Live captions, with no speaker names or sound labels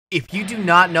If you do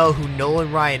not know who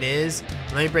Nolan Ryan is,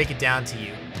 let me break it down to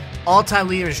you. All-time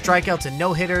leader in strikeouts and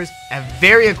no-hitters, and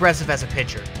very aggressive as a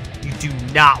pitcher. You do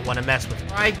not want to mess with him.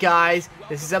 Alright guys,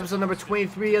 this is episode number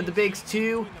 23 of The Bigs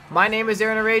 2. My name is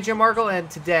Aaron ajmarkle, and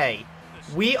today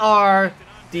we're going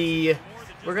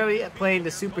to be playing the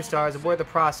Superstars and we're the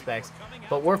Prospects.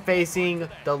 But we're facing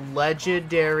the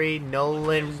legendary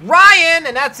Nolan Ryan,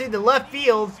 and that's in the left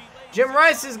field. Jim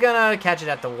Rice is going to catch it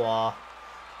at the wall.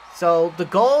 So the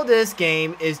goal of this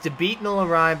game is to beat Nolan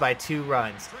Ryan by 2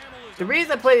 runs. The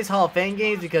reason I play these Hall of Fame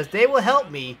games is because they will help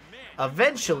me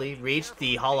eventually reach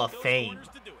the Hall of Fame.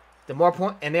 The more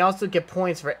point, and they also get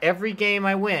points for every game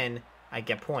I win. I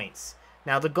get points.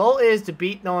 Now the goal is to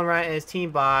beat Nolan Ryan and his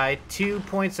team by 2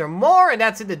 points or more, and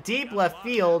that's in the deep left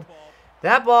field.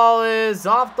 That ball is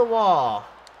off the wall,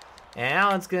 and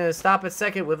now it's gonna stop at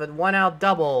second with a 1-out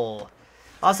double.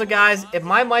 Also, guys, if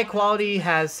my mic quality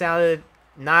has sounded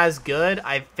not as good,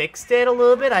 I fixed it a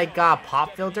little bit. I got a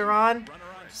pop filter on,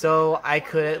 so I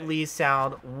could at least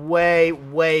sound way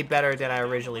better than I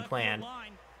originally planned.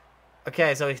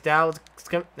 Okay, so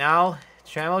now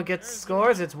Trammell gets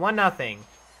scores. It's 1-0.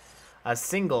 A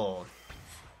single.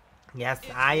 Yes,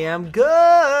 I am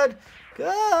good.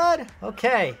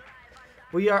 Okay.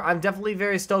 I'm definitely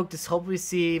very stoked to hopefully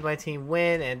see my team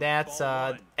win, and that's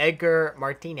Edgar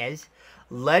Martinez,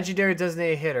 legendary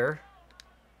designated hitter.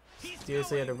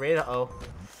 Seriously underrated.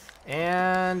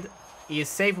 And he is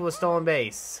safe with a stolen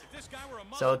base.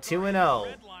 So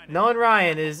 2-0. Nolan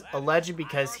Ryan is a legend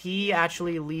because he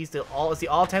actually leads the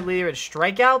all-time leader in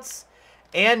strikeouts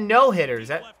and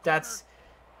no-hitters.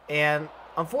 And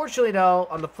unfortunately though,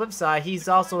 on the flip side, he's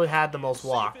also had the most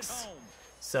walks.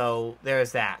 So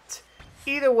there's that.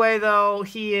 Either way though,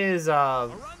 he is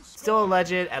still a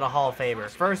legend and a Hall of Famer.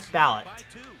 First ballot.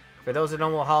 For those who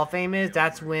don't know what Hall of Fame is,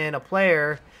 that's when a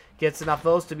player gets enough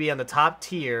votes to be on the top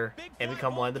tier and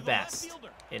become one of the best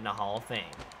in the Hall of Fame.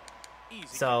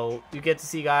 So you get to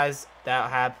see guys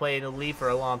that have played in the league for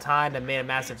a long time that made a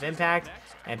massive impact,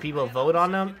 and people vote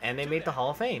on them and they make the Hall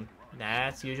of Fame.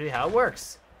 That's usually how it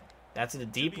works. It's in the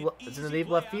deep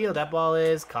left field. That ball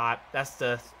is caught. That's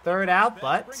the 3rd out,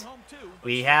 but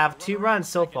we have 2 runs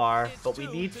so far, but we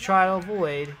need to try to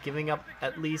avoid giving up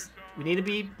at least. We need to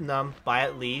beat them by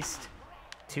at least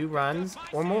 2 runs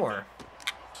or more.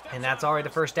 And that's already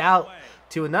the 1st out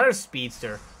to another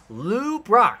speedster, Lou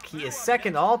Brock. He is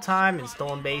 2nd all-time in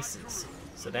stolen bases.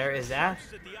 So there is that.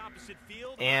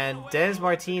 And Dennis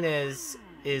Martinez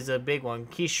is a big one.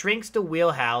 He shrinks the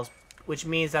wheelhouse, which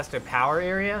means that's their power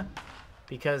area,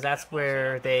 because that's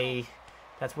where it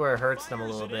hurts them a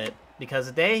little bit. Because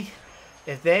if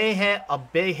they hit a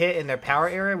big hit in their power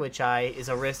area, which is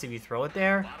a risk if you throw it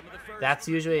there, that's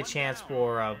usually a chance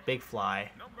for a big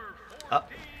fly.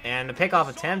 And the pickoff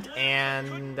attempt,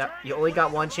 and you only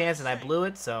got 1 chance, and I blew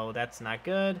it, so that's not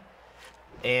good.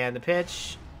 And the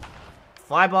pitch,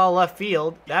 fly ball left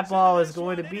field. That ball is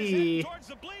going to be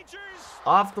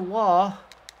off the wall.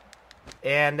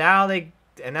 And now they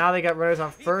got runners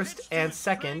on 1st and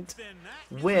 2nd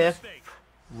with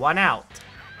 1 out.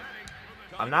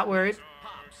 I'm not worried.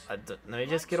 Let me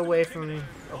just get away from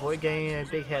avoid getting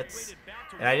big hits.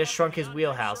 And I just shrunk his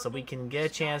wheelhouse so we can get a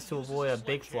chance to avoid a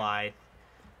big fly.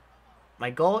 My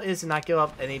goal is to not give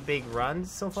up any big runs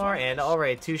so far, and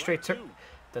already 2 straight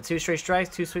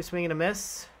strikes, 2 swing and a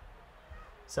miss.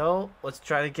 So let's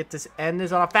try to end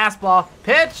this on a fastball.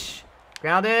 Pitch,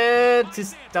 grounded to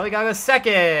Delgado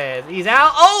 2nd. He's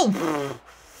out. Oh,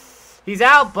 he's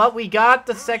out, but we got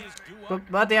the second.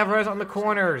 But they have runners on the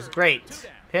corners. Great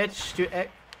pitch to.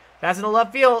 That's in the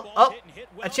left field. Oh,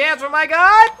 a chance for my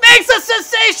guy. Makes a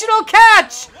sensational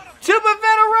catch to prevent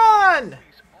a run.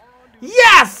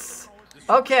 Yes.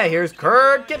 Okay, here's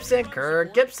Kirk Gibson.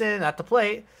 Kirk Gibson at the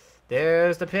plate.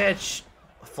 There's the pitch.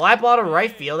 Fly ball to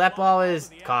right field. That ball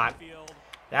is caught.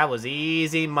 That was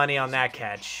easy money on that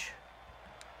catch.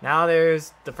 Now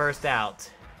there's the 1st out.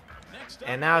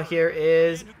 And now here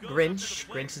is Grinch.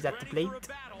 Grinch is at the plate.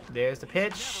 There's the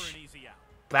pitch.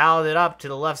 Fouled it up to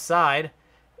the left side.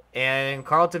 And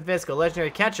Carlton Fisk, a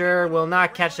legendary catcher, will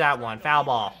not catch that one. Foul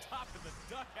ball.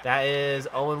 That is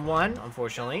 0-1,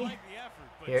 unfortunately.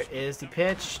 Here is the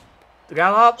pitch. The guy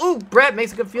up. Ooh, Brett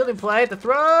makes a good fielding play. The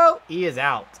throw. He is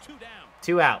out.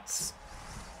 2 outs.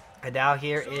 And now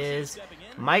here is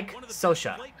Mike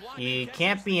Scioscia. He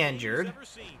can't be injured.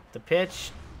 The pitch.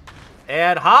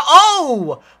 And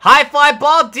high fly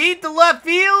ball deep to left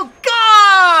field.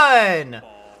 Gone!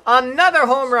 Another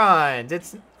home run.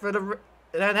 It's for the.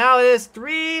 Now it is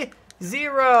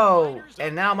 3-0.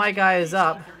 And now my guy is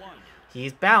up.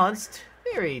 He's balanced.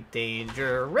 Very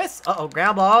dangerous. Uh-oh,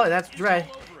 ground ball, and that's Dre.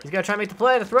 He's going to try to make the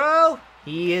play. The throw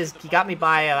He got me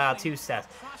by about 2 steps.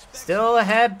 Still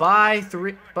ahead by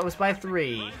 3, but was by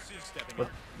 3.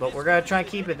 But we're gonna try and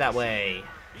keep it that way.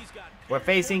 We're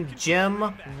facing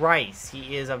Jim Rice.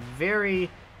 He's a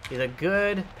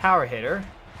good power hitter,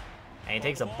 and he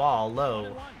takes a ball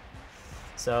low.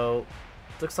 So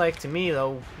looks like to me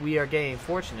though we are getting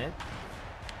fortunate.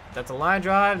 That's a line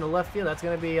drive in the left field. That's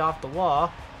gonna be off the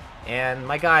wall, and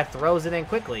my guy throws it in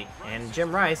quickly. And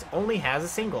Jim Rice only has a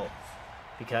single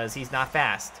because he's not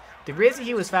fast. The reason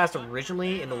he was fast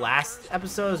originally in the last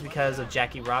episode is because of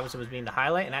Jackie Robinson was being the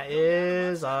highlight, and that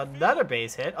is another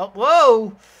base hit. Oh,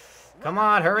 whoa! Come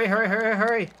on, hurry, hurry, hurry,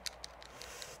 hurry.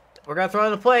 We're going to throw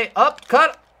to the plate. Up,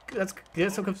 cut! Let's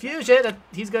get some confusion.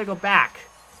 He's going to go back.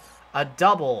 A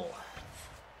double.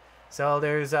 So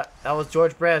there's that was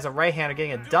George Brett as a right-hander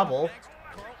getting a double,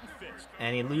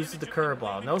 and he loses the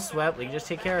curveball. No sweat. We can just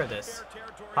take care of this.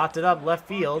 Popped it up left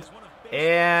field,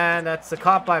 and that's a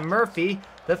caught by Murphy.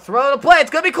 The throw to the plate. It's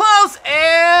going to be close,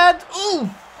 and ooh!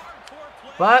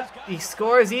 But he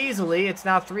scores easily. It's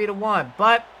now 3-1.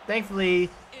 But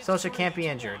thankfully, Sosha can't be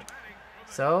injured,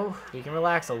 so we can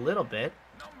relax a little bit.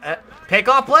 Pick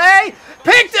off play.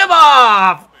 Picked him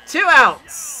off. 2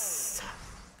 outs.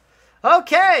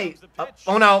 Okay.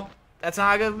 Oh no, that's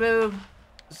not a good move.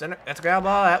 Center, that's a ground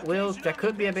ball. That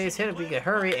could be a base hit if we can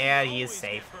hurry, and he is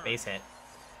safe. Base hit.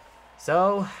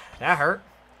 So that hurt.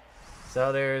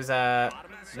 So there's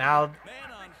now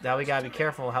we gotta be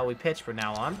careful how we pitch from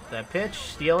now on. The pitch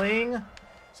stealing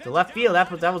to left field.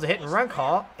 That was a hit and run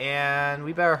call, and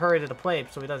we better hurry to the plate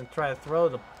so he doesn't try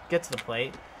to get to the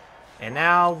plate. And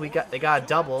now they got a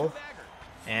double,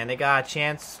 and they got a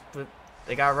chance.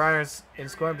 They got runners in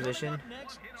scoring position.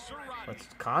 Let's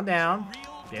calm down.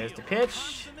 There's the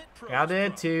pitch.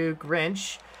 Grounded to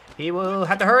Grinch. He will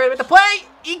have to hurry with the plate.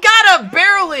 He got him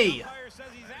barely.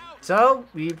 So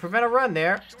we prevent a run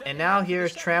there. And now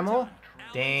here's Trammell.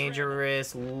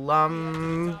 Dangerous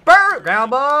lumber.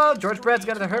 Ground ball. George Brett's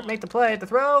got to make the play at the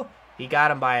throw. He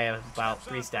got him by about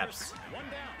 3 steps.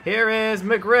 Here is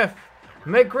McGriff.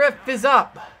 McGriff is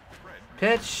up.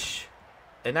 Pitch.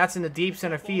 And that's in the deep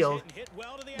center field.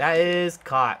 That is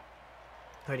caught.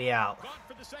 Pretty out.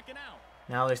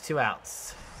 Now there's 2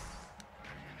 outs.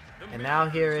 And now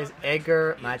here is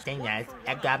Edgar Martinez.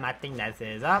 Edgar Martinez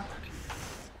is up.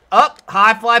 Up,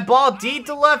 high fly ball deep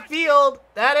to left field.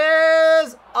 That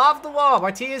is off the wall.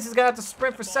 Martinez is gonna have to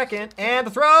sprint for second, and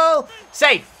the throw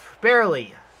safe,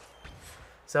 barely.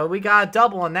 So we got a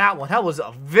double on that one. That was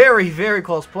a very, very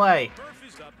close play.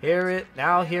 Here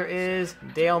is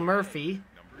Dale Murphy.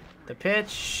 The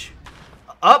pitch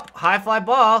up, high fly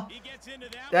ball.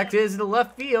 That is the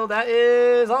left field. That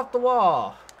is off the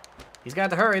wall. He's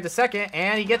got to hurry to second,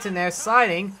 and he gets in there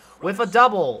sliding with a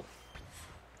double.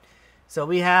 So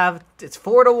it's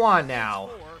 4-1 now.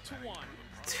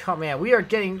 Oh man, we are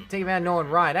taking advantage of Nolan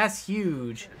Ryan. That's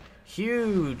huge.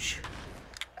 Huge.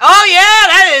 Oh yeah,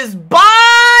 that is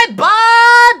bye baby.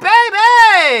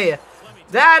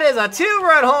 That is a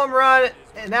 2-run home run,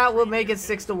 and that will make it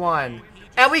 6-1.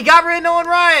 And we got rid of Nolan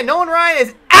Ryan. Nolan Ryan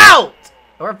is out.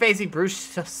 We're facing Bruce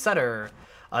Sutter,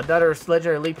 another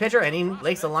legendary league pitcher, and he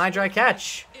makes a line drive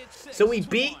catch. So we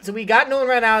got Nolan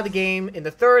Ryan out of the game in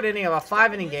the 3rd inning of a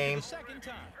 5-inning game.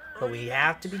 But we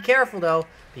have to be careful though,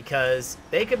 because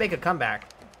they could make a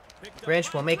comeback.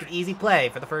 Grinch will make an easy play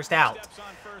for the first out.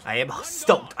 I am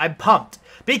stoked. I'm pumped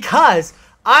because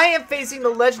I am facing the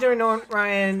legendary Nolan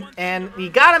Ryan, and we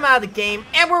got him out of the game,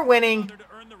 and we're winning.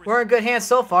 We're in good hands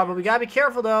so far, but we gotta be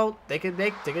careful though. They could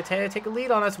take a lead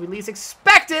on us. We least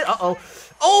expect it.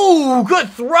 Oh,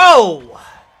 good throw.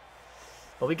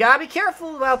 But we gotta be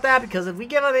careful about that, because if we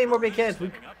give up any more big hits,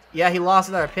 yeah, he lost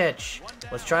another pitch.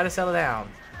 Let's try to settle down.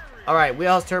 All right,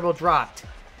 wheelhouse turbo dropped.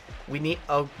 We need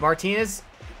Martinez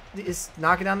is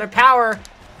knocking down their power.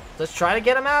 Let's try to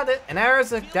get him out of it. And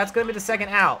that's gonna be the 2nd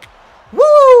out.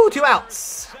 Woo! 2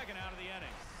 outs.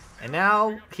 And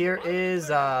now here is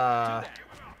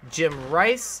Jim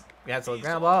Rice. That's a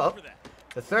ground ball. Oh,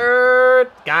 the 3rd.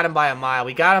 Got him by a mile.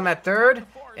 We got him at 3rd.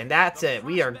 And that's it.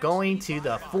 We are going to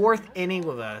the 4th inning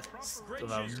with a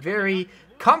very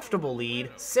comfortable lead.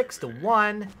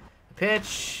 6-1.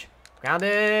 Pitch.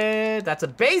 Grounded. That's a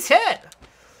base hit.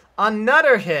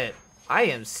 Another hit. I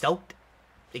am stoked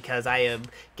because I am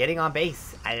getting on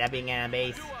base. I love being on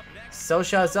base.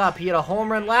 Sosha's up. He had a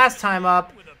home run last time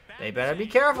up. They better be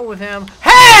careful with him.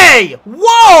 Hey!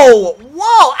 Whoa!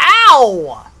 Whoa!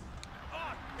 Ow!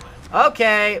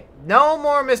 Okay. No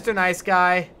more Mr. Nice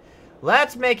Guy.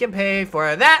 Let's make him pay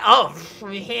for that. Oh,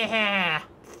 yeah.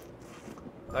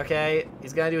 Okay,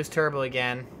 he's gonna do his turbo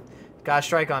again. Got a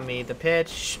strike on me. The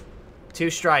pitch, 2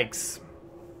 strikes.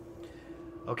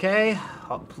 Okay.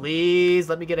 Oh, please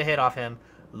let me get a hit off him.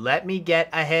 Let me get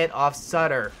a hit off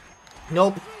Sutter.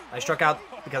 Nope. I struck out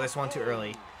because I swung too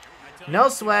early. No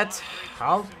sweat.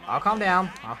 I'll calm down.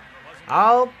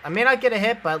 I may not get a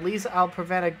hit, but at least I'll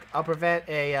prevent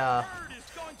a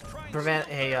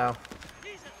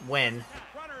win.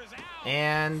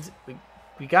 And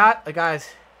we got a guys.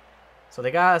 So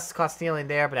they got us caught stealing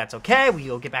there, but that's okay.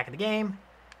 We'll get back in the game.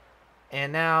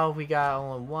 And now we got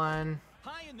only one.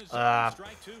 Now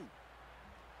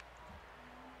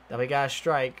we got a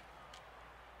strike.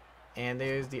 And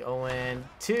there's the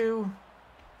 0-2.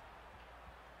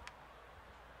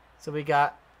 So we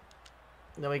got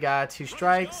 2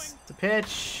 strikes. The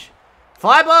pitch.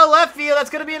 Fly ball left field. That's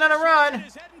going to be another run.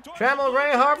 Trammell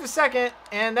running hard for second.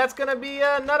 And that's going to be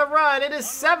another run. It is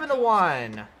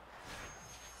 7-1.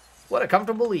 What a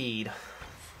comfortable lead.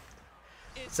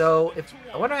 So,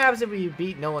 I wonder what happens if we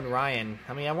beat Nolan Ryan.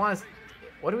 I mean,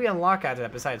 what do we unlock after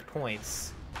that besides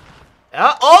points?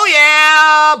 Oh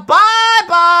yeah!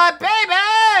 Bye-bye,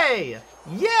 baby!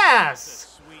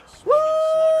 Yes!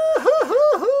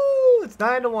 Woo-hoo-hoo-hoo! It's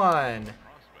 9-1.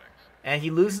 And he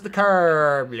loses the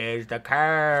curve. There's the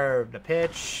curve. The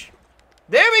pitch.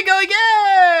 There we go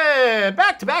again!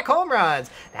 Back-to-back home runs.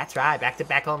 That's right,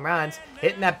 back-to-back home runs.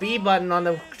 Hitting that B button on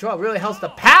the control really helps the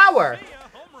power.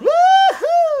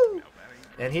 Woohoo!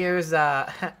 And here's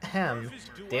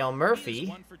Dale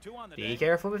Murphy. Be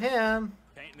careful with him.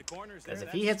 Because if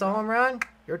he hits a home run,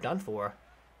 you're done for.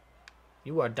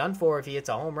 You are done for if he hits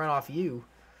a home run off you.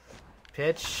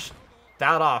 Pitch.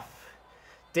 Fouled off.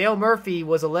 Dale Murphy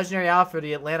was a legendary out for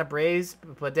the Atlanta Braves,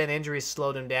 but then injuries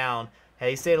slowed him down. Had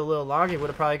he stayed a little longer, he would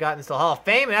have probably gotten into the Hall of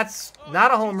Fame, and that's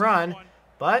not a home run.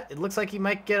 But it looks like he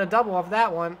might get a double off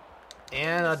that one.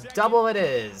 And a double it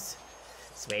is.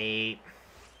 Sweet.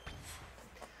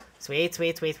 Sweet,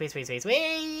 sweet, sweet, sweet, sweet, sweet,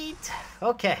 sweet.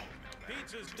 Okay.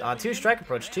 On 2-strike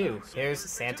approach, too. Here's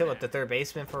Santo at the third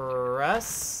baseman for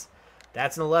us.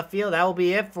 That's in the left field. That will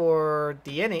be it for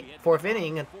the inning, 4th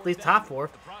inning, at least top 4th.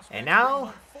 And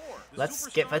now, let's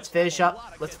finish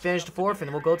up. Let's finish the 4th, and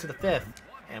then we'll go to the 5th.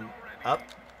 And up.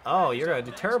 Oh, you're gonna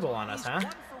do terrible on us, huh?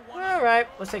 All right,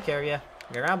 let's take care of you.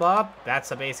 You're around, Bob. That's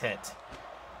a base hit.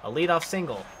 A leadoff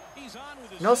single.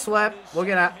 No sweat. We'll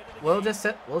get out.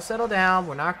 We'll settle down.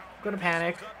 We're not gonna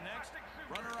panic.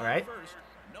 All right.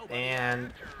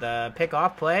 And the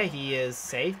pickoff play, he is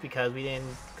safe because we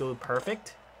didn't go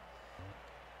perfect.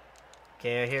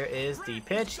 Okay, here is the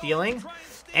pitch, stealing,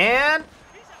 and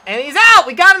he's out.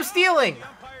 We got him stealing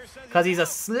because he's a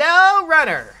slow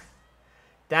runner.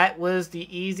 That was the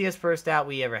easiest first out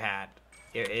we ever had.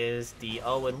 Here is the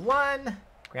 0-1.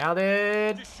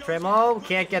 Grounded. Trammell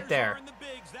can't get there.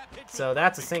 So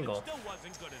that's a single.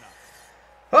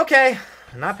 Okay,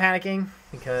 I'm not panicking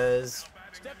because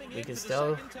we can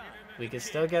still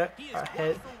get our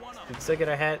head. We can still get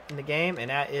our head in the game, and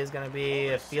that is going to be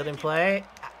a fielding play.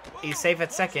 He's safe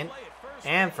at second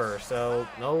and first, so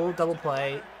no double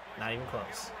play, not even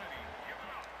close.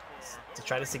 Let's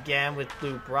try this again with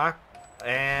Blue Brock.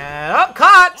 And up,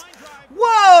 caught!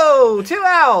 Whoa! 2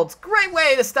 outs. Great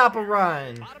way to stop a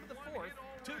run.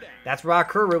 That's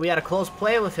Rock Kuru. We had a close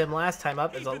play with him last time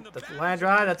up. That's a line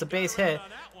drive. That's a base hit.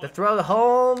 The throw to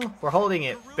home. We're holding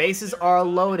it. Bases are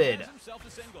loaded.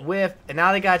 And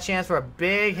now they got a chance for a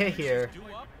big hit here.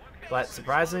 But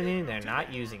surprisingly, they're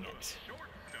not using it.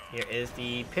 Here is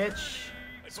the pitch.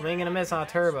 Swing and a miss on a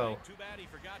turbo.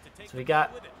 So we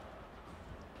got.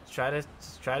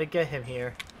 Let's try to get him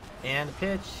here. And the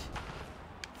pitch.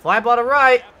 Fly ball to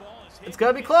right. It's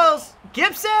gonna be close.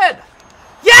 Gibson!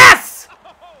 Yes!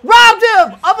 Robbed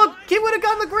him! He would have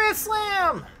gotten the grand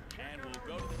slam!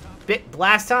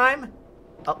 Blast time?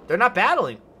 Oh, they're not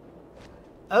battling.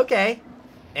 Okay.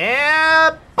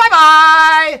 And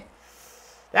bye-bye!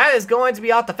 That is going to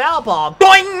be off the foul ball.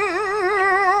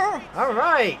 Boing!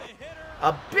 Alright.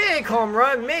 A big home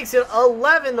run makes it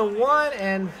 11-1,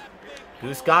 and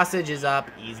Goose Gossage is up.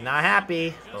 He's not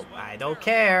happy, but I don't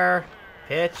care.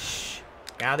 Pitch.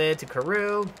 Grounded to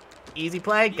Carew. Easy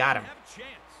play. Got him.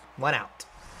 1 out.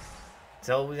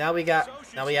 So now we got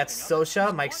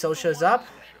Sosha. Mike Sosha's up.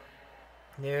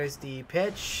 There's the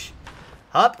pitch.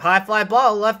 Up. High fly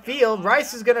ball. Left field.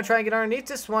 Rice is going to try and get underneath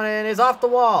this one, and is off the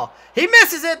wall. He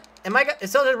misses it. And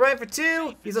Sosha's running for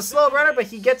 2. He's a slow runner, but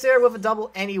he gets there with a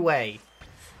double anyway.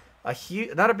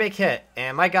 Another big hit,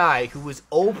 and my guy, who was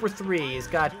 0 for 3,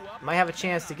 might have a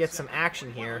chance to get some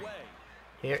action here.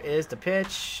 Here is the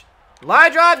pitch.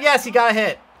 Line drive, yes, he got a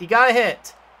hit. He got a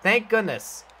hit. Thank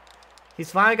goodness. He's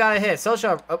finally got a hit.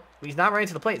 Sosha, oh, he's not running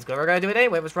to the plate. We're gonna do it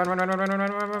anyway. Let's run.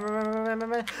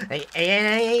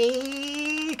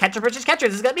 be catcher versus catcher.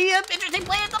 This is gonna be an interesting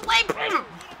play at the plate.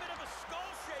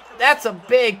 That's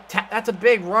a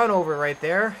big run over right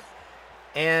there,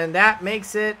 and that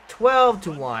makes it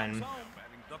 12-1.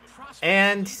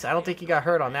 And I don't think he got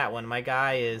hurt on that one. My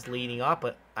guy is leading up,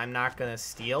 but I'm not gonna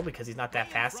steal because he's not that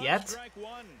fast yet.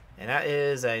 And that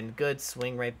is a good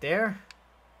swing right there.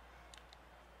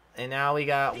 And now we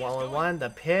got 1-1. The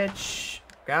pitch.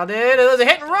 Grounded. It was a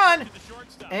hit and run.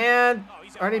 And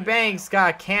Ernie Banks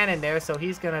got a cannon there, so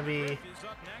he's gonna be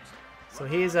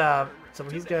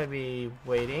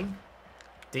waiting.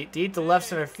 Deep to left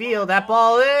center field. That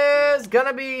ball is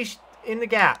gonna be in the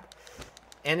gap.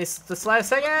 And it's the last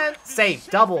second. Safe.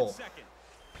 Double.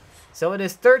 So it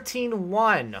is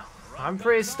 13-1. I'm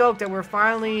pretty stoked that we're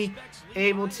finally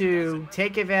able to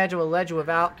take advantage of a legend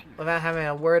without having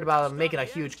a word about making a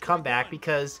huge comeback,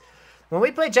 because when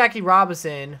we played Jackie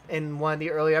Robinson in one of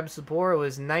the earlier episodes before, it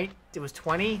was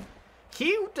 20.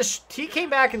 He came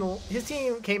back his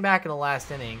team came back in the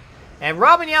last inning, and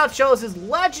Robin Yount shows his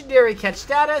legendary catch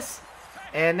status,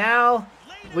 and now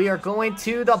we are going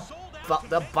to the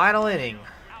final inning.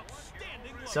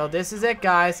 So this is it,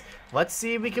 guys. Let's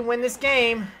see if we can win this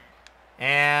game.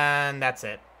 And that's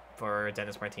it for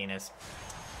Dennis Martinez.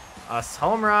 A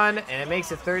home run, and it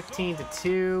makes it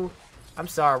 13-2. I'm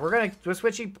sorry,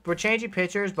 we're changing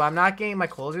pitchers, but I'm not getting my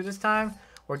closer this time.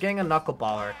 We're getting a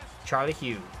knuckleballer, Charlie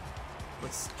Hugh.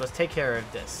 Let's take care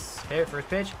of this. Okay, first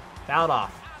pitch, fouled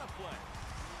off.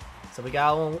 So we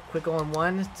got a quick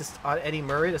 0-1, just on Eddie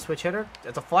Murray, the switch hitter.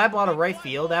 It's a fly ball to right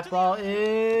field. That ball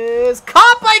is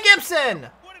caught by Gibson.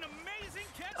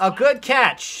 A good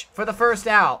catch for the first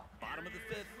out.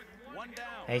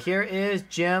 And here is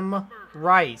Jim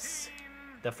Rice.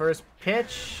 The first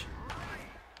pitch.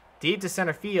 Deep to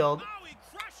center field.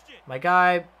 My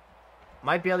guy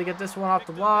might be able to get this one off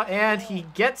the wall. And he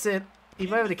gets it. He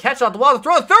might be able to catch it off the wall. The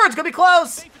throw to third. It's going to be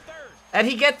close. And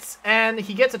he gets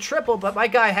a triple. But my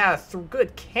guy has a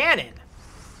good cannon.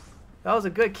 That was a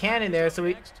good cannon there.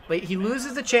 So he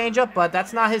loses the changeup. But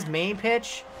that's not his main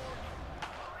pitch.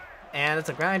 And it's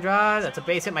a ground drive. That's a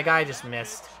base hit. My guy just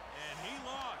missed.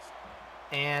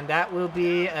 And that will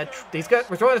be we're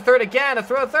throwing to third again. A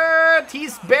throw to third.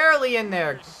 He's barely in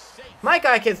there. My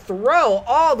guy can throw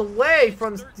all the way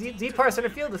from deep part center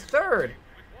field to third.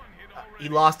 He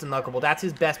lost the knuckleball. That's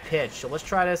his best pitch. So let's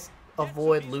try to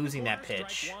avoid losing that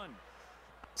pitch.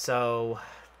 So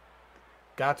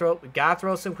gotta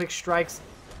throw some quick strikes,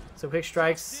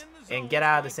 and get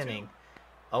out of this inning.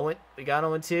 We got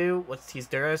 0-2. He's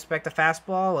there to expect the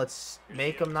fastball. Let's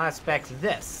make him not expect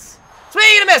this. Swing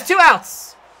and a miss. 2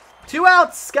 outs. 2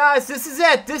 outs, guys. This is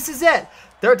it. This is it.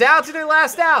 They're down to their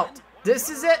last out. This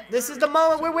is it. This is the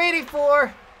moment we're waiting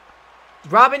for.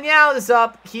 Robin Yount is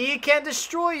up. He can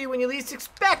destroy you when you least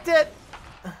expect it.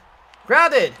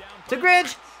 Grounded to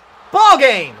Grinch. Ball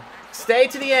game. Stay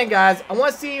to the end, guys. I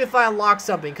want to see if I unlock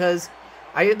something, because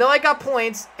I know I got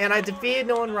points, and I defeated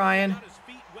Nolan Ryan.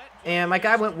 And my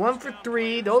guy went 1 for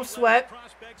 3. No sweat,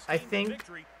 I think.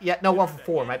 Yeah, no, 1 for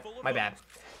 4. My bad.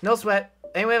 No sweat.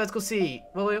 Anyway, let's go see.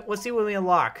 Let's see what we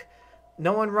unlock.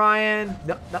 Nolan Ryan.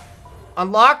 No.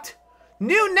 Unlocked.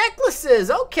 New necklaces.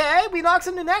 Okay, we unlocked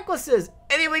some new necklaces.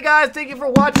 Anyway, guys, thank you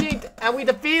for watching. And we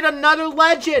defeat another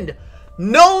legend,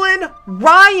 Nolan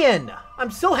Ryan. I'm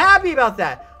so happy about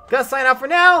that. Gotta sign out for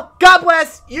now. God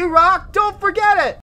bless. You rock. Don't forget it.